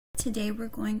Today we're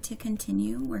going to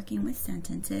continue working with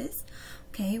sentences.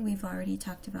 Okay, we've already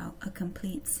talked about a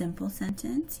complete simple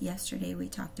sentence. Yesterday we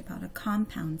talked about a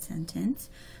compound sentence,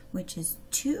 which is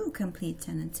two complete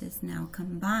sentences now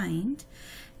combined.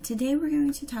 Today we're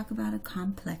going to talk about a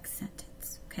complex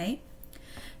sentence. Okay,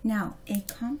 now a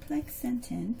complex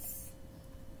sentence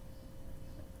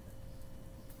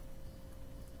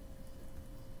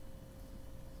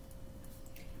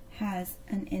has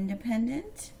an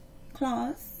independent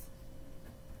clause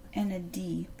and a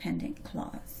dependent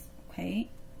clause, okay?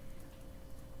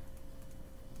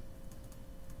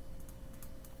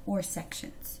 Or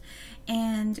sections.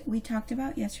 And we talked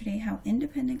about yesterday how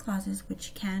independent clauses,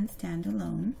 which can stand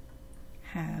alone,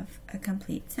 have a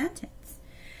complete sentence.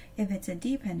 If it's a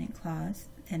dependent clause,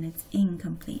 then it's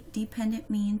incomplete. Dependent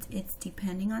means it's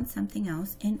depending on something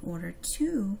else in order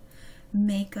to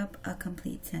make up a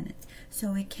complete sentence.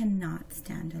 So it cannot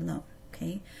stand alone,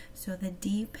 okay? So the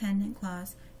dependent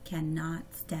clause cannot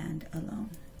stand alone.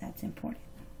 That's important.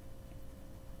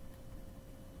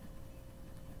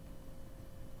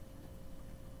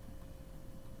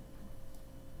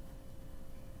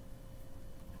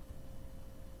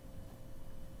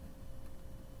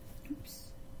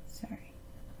 Oops, sorry.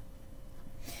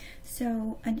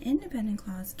 So an independent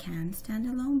clause can stand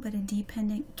alone, but a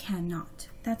dependent cannot.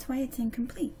 That's why it's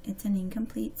incomplete. It's an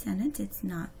incomplete sentence. It's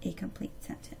not a complete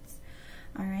sentence.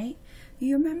 All right.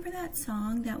 You remember that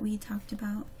song that we talked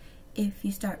about? If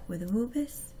you start with a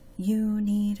woobus, you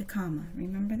need a comma.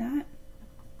 Remember that?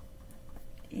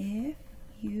 If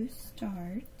you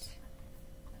start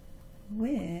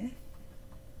with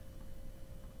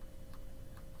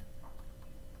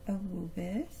a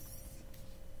woobus,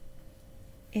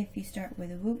 if you start with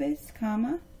a woobus,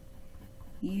 comma,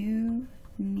 you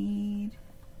need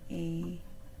a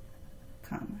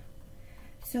comma.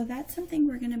 So that's something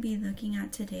we're going to be looking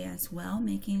at today as well,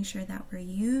 making sure that we're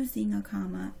using a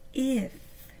comma if,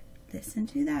 listen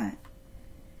to that,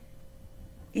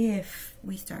 if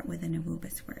we start with an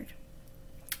awoobus word.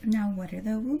 Now, what are the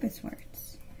awoobus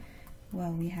words?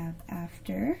 Well, we have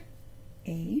after,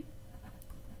 a,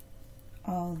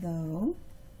 although,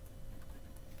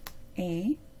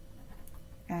 a,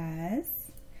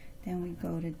 as, then we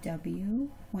go to w,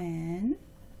 when,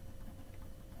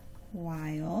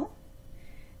 while,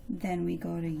 then we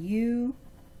go to you,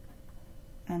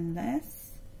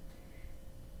 unless,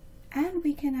 and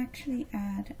we can actually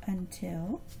add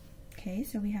until. Okay,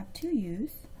 so we have two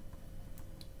U's,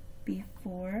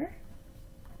 before,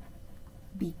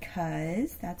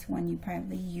 because, that's one you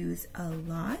probably use a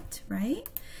lot, right?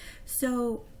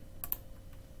 So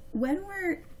when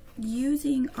we're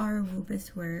using our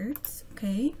awoobus words,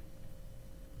 okay,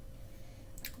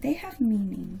 they have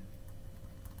meaning,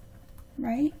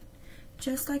 right?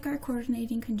 Just like our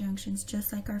coordinating conjunctions,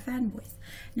 just like our fanboys.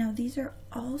 Now, these are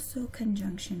also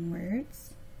conjunction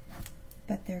words,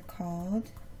 but they're called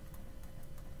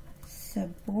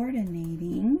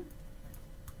subordinating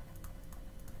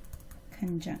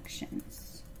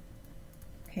conjunctions.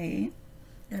 Okay?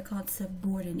 They're called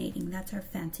subordinating. That's our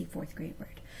fancy fourth grade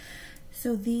word.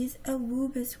 So these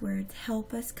awoobus words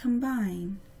help us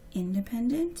combine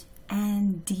independent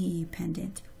and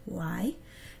dependent. Why?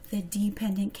 The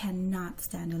dependent cannot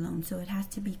stand alone, so it has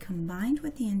to be combined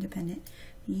with the independent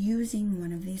using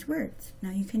one of these words.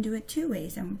 Now, you can do it two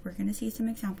ways, and we're going to see some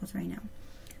examples right now.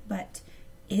 But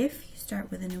if you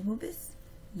start with an awoobus,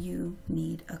 you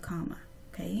need a comma,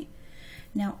 okay?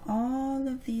 Now, all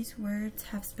of these words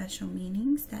have special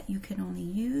meanings that you can only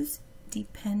use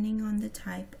depending on the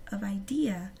type of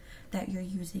idea that you're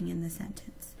using in the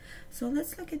sentence. So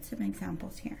let's look at some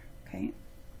examples here, okay?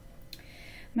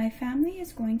 My family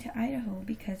is going to Idaho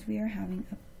because we are having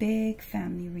a big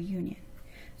family reunion.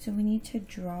 So we need to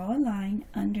draw a line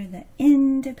under the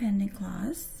independent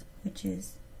clause, which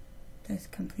is the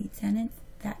complete sentence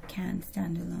that can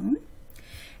stand alone.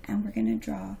 And we're going to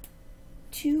draw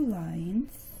two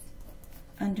lines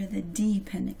under the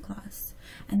dependent clause.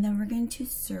 And then we're going to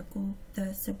circle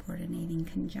the subordinating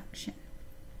conjunction.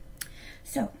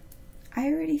 So I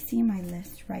already see my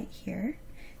list right here.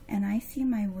 And I see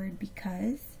my word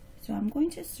because, so I'm going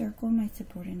to circle my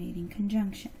subordinating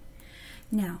conjunction.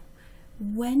 Now,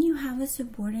 when you have a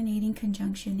subordinating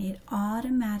conjunction, it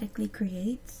automatically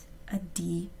creates a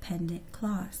dependent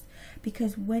clause.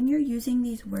 Because when you're using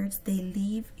these words, they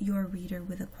leave your reader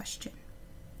with a question.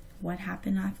 What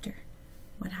happened after?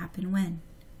 What happened when?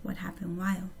 What happened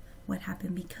while? What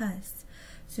happened because?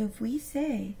 So if we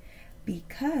say,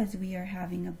 because we are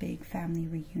having a big family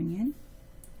reunion,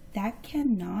 that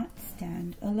cannot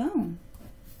stand alone.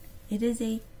 It is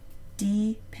a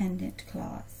dependent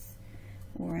clause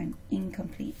or an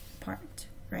incomplete part.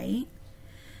 right?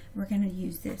 We're going to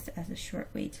use this as a short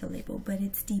way to label, but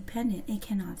it's dependent. It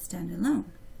cannot stand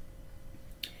alone.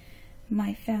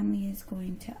 My family is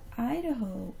going to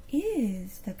Idaho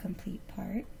is the complete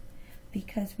part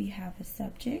because we have a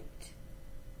subject,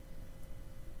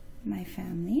 my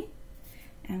family,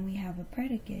 and we have a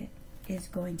predicate, is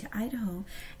going to Idaho.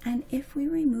 And if we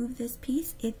remove this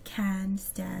piece, it can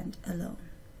stand alone.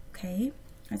 Okay,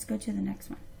 let's go to the next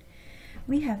one.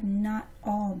 We have not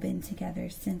all been together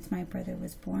since my brother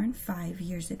was born 5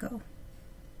 years ago.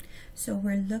 So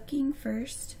we're looking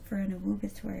first for an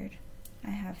Awubis word.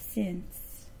 I have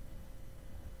since.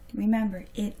 Remember,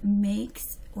 it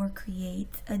makes or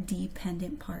creates a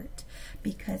dependent part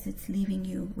because it's leaving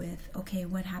you with, okay,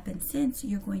 what happened since?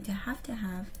 You're going to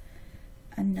have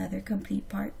another complete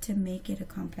part to make it a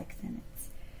complex sentence.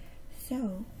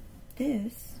 So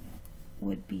this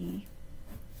would be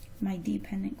my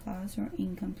dependent clause or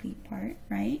incomplete part,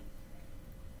 right?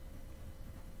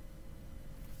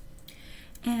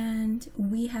 And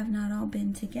we have not all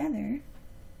been together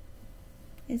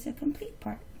is a complete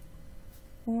part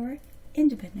or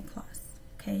independent clause.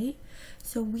 Okay,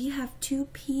 so we have two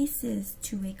pieces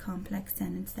to a complex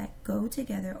sentence that go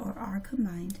together or are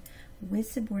combined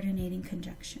with subordinating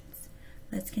conjunctions.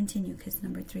 Let's continue because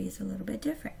number 3 is a little bit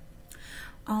different.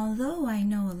 Although I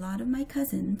know a lot of my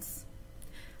cousins,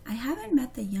 I haven't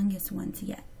met the youngest ones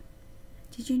yet.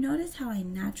 Did you notice how I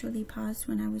naturally paused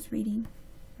when I was reading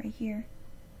right here?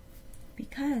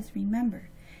 Because remember,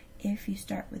 if you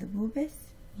start with a Awubis,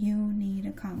 you need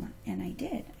a comma, and I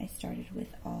did. I started with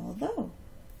although.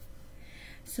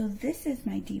 So this is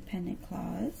my dependent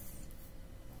clause.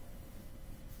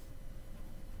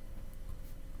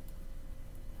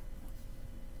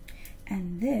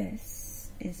 And this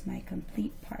is my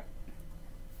complete part.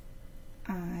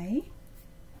 I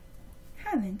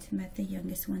haven't met the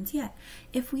youngest ones yet.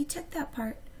 If we took that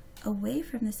part away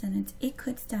from the sentence, it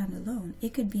could stand alone.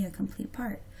 It could be a complete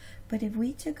part. But if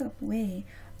we took away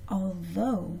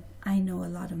although I know a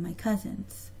lot of my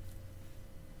cousins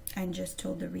and just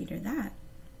told the reader that,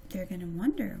 they're going to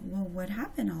wonder, well, what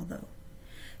happened although?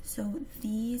 So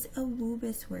these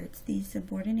Awubis words, these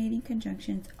subordinating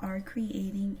conjunctions, are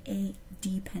creating a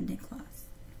dependent clause.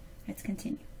 Let's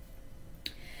continue.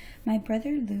 My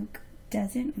brother Luke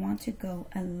doesn't want to go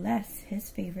unless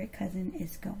his favorite cousin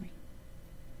is going.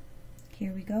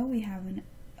 Here we go. We have an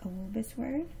Awubis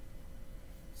word.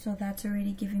 So that's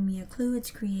already giving me a clue.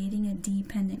 It's creating a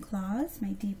dependent clause.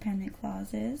 My dependent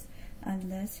clause is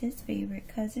unless his favorite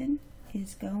cousin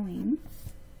is going.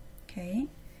 Okay.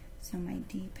 So my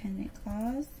dependent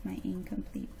clause, my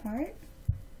incomplete part.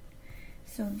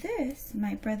 So this,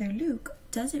 my brother Luke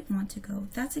doesn't want to go.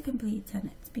 That's a complete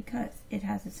sentence because it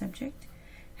has a subject,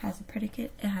 has a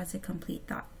predicate, it has a complete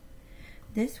thought.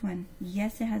 This one,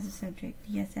 yes, it has a subject,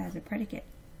 yes, it has a predicate,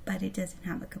 but it doesn't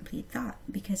have a complete thought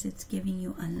because it's giving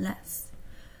you unless.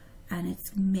 And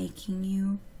it's making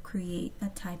you create a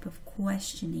type of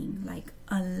questioning, like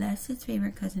unless his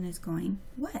favorite cousin is going,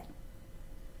 what?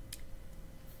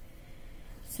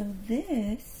 So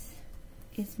this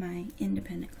is my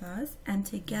independent clause, and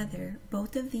together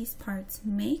both of these parts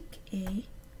make a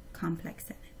complex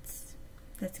sentence.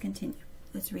 Let's continue.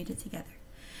 Let's read it together.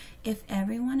 If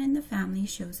everyone in the family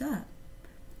shows up,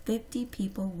 50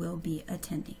 people will be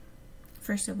attending.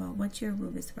 First of all, what's your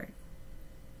Awubis word?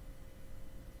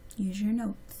 Use your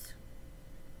notes.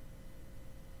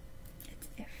 It's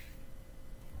if.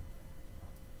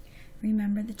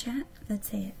 Remember the chat? Let's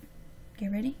say it.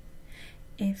 Get ready?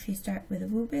 If you start with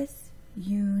Awubis,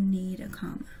 you need a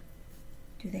comma.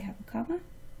 Do they have a comma?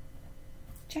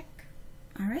 Check.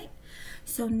 All right.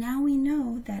 So now we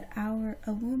know that our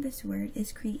Awubis word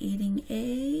is creating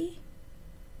a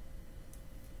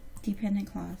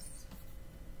dependent clause.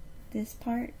 This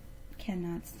part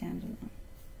cannot stand alone.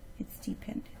 It's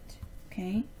dependent.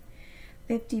 Okay.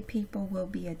 50 people will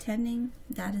be attending.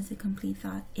 That is a complete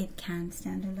thought. It can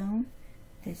stand alone.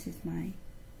 This is my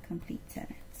complete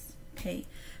sentence. Okay,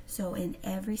 so in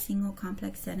every single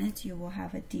complex sentence, you will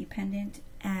have a dependent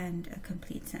and a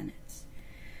complete sentence.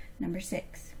 Number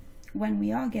 6, when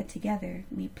we all get together,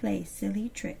 we play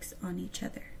silly tricks on each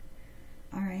other.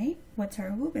 All right, what's our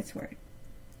Awubis word?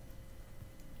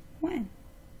 When.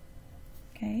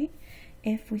 Okay,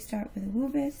 if we start with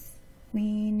Awubis,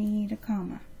 we need a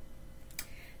comma.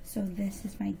 So this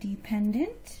is my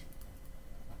dependent,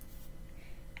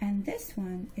 and this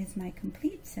one is my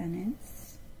complete sentence.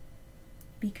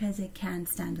 Because it can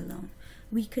stand alone.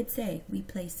 We could say we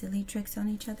play silly tricks on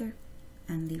each other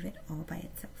and leave it all by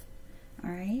itself. All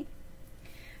right?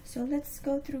 So let's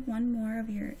go through one more of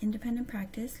your independent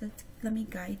practice. Let me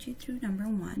guide you through number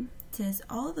 1. It says,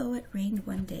 although it rained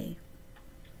one day.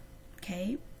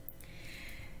 Okay.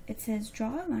 It says,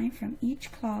 draw a line from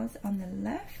each clause on the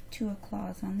left to a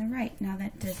clause on the right. Now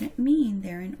that doesn't mean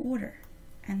they're in order.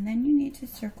 And then you need to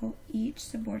circle each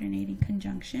subordinating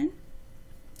conjunction.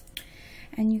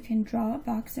 And you can draw a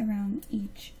box around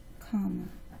each comma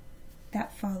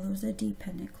that follows a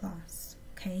dependent clause.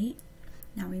 Okay?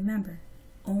 Now remember,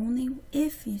 only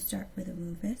if you start with a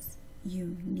rubus,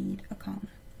 you need a comma.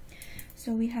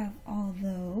 So we have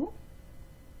although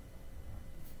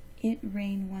it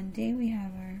rained one day, we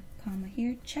have our comma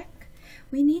here, check.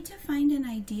 We need to find an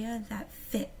idea that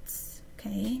fits,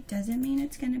 okay? Doesn't mean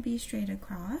it's going to be straight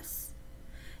across.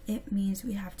 It means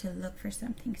we have to look for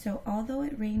something. So although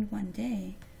it rained one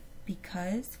day,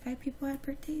 because 5 people had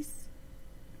birthdays,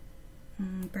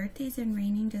 birthdays and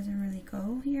raining doesn't really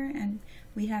go here, and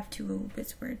we have 2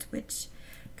 rubus words which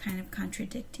kind of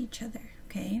contradict each other,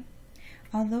 okay?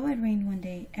 Although it rained one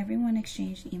day, everyone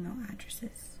exchanged email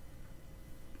addresses.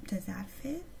 Does that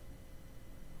fit?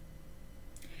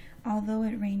 Although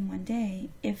it rained one day,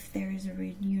 if there is a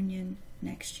reunion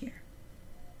next year.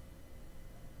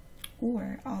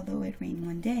 Or although it rained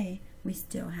one day, we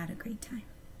still had a great time.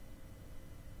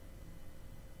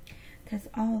 Because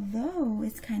although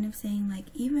it's kind of saying like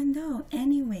even though,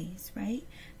 anyways, right?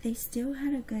 They still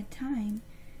had a good time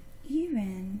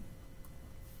even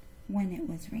when it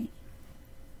was raining.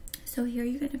 So here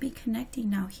you're going to be connecting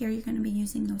now. Here you're going to be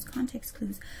using those context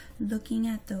clues, looking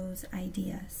at those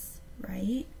ideas,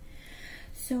 right?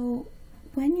 So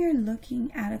when you're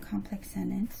looking at a complex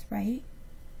sentence, right,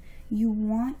 you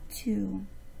want to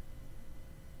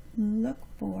look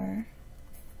for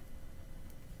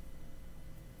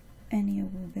any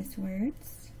rubus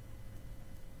words.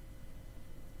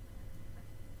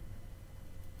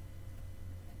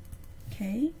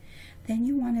 Okay, then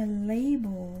you want to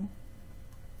label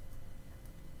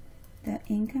the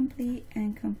incomplete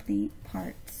and complete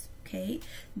parts. Okay,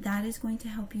 that is going to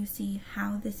help you see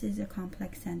how this is a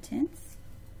complex sentence.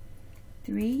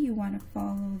 3, you want to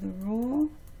follow the rule.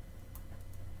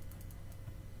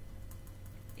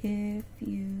 If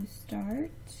you start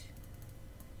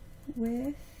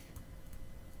with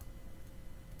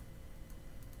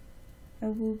a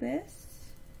rubus,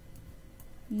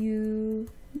 you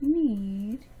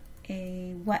need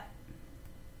a what?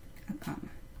 A comma,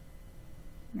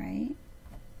 right?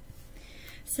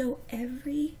 So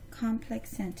every complex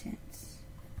sentence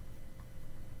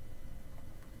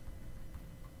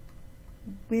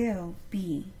will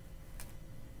be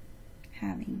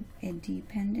having a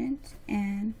dependent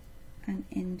and an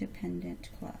independent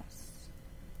clause,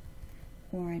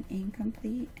 or an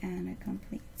incomplete and a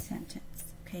complete sentence.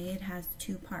 Okay, it has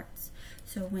 2 parts.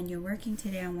 So when you're working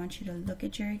today, I want you to look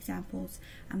at your examples.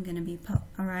 I'm going to be,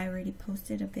 or I already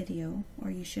posted a video,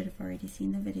 or you should have already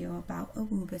seen the video about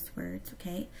rubus words,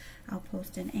 okay? I'll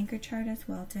post an anchor chart as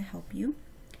well to help you.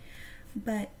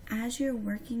 But as you're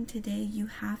working today, you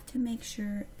have to make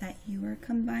sure that you are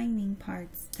combining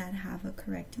parts that have a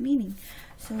correct meaning.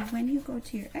 So when you go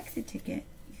to your exit ticket,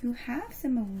 you have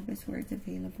some rubus words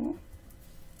available,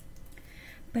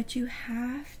 but you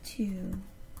have to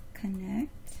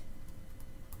connect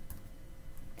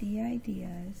the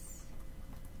ideas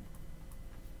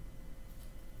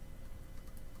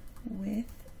with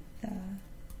the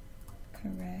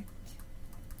correct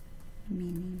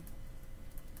meaning.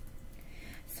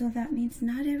 So that means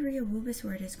not every rubus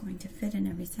word is going to fit in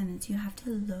every sentence. You have to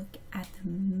look at the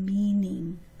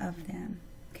meaning of them,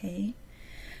 okay?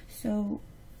 So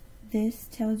this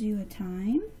tells you a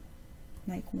time,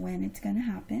 like when it's going to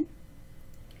happen.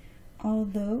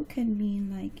 Although can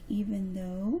mean like even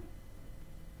though,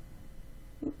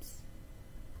 oops,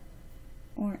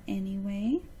 or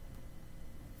anyway.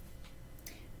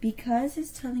 Because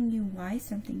it's telling you why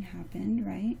something happened,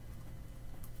 right?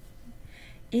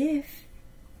 If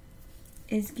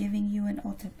is giving you an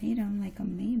ultimatum, like a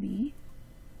maybe.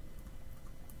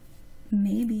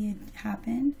 Maybe it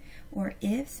happened, or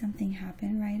if something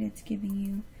happened, right? It's giving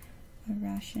you a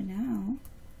rationale.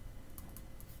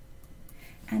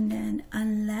 And then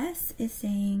unless is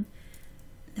saying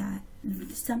that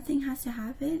something has to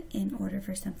happen in order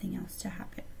for something else to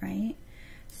happen, right?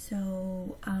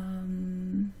 So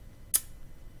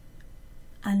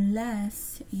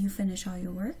unless you finish all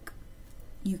your work,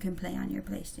 you can play on your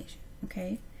PlayStation,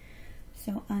 okay?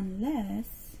 So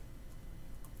unless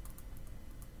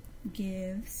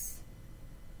gives,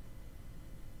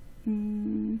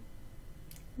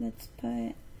 let's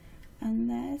put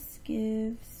unless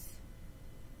gives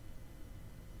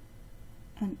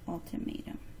an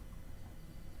ultimatum.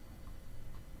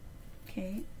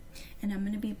 Okay, and I'm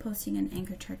going to be posting an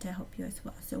anchor chart to help you as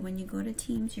well. So when you go to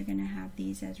Teams, you're going to have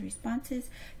these as responses.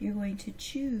 You're going to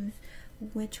choose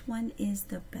which one is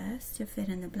the best to fit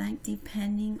in the blank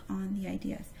depending on the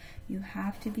ideas. You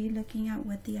have to be looking at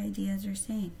what the ideas are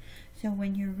saying. So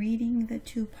when you're reading the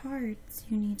two parts,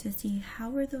 you need to see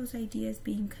how are those ideas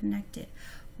being connected.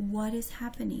 What is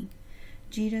happening?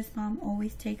 Jita's mom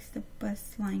always takes the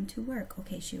bus line to work.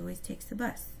 Okay, she always takes the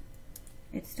bus.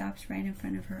 It stops right in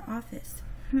front of her office.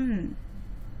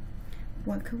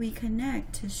 What could we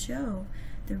connect to show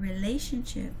the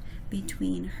relationship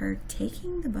between her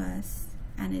taking the bus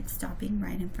and it stopping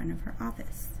right in front of her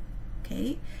office?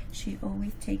 Okay, she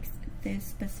always takes this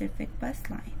specific bus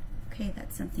line. Okay,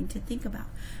 that's something to think about.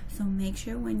 So make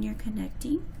sure when you're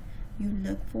connecting, you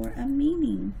look for a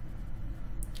meaning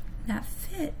that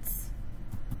fits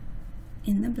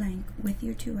in the blank with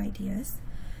your two ideas.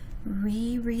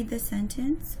 Reread the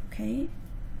sentence, okay,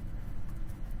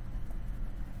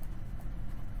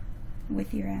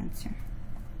 with your answer.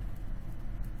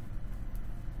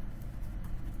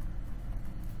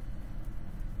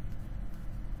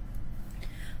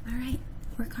 All right,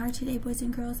 work hard today, boys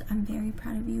and girls. I'm very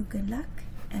proud of you. Good luck,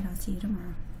 and I'll see you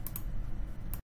tomorrow.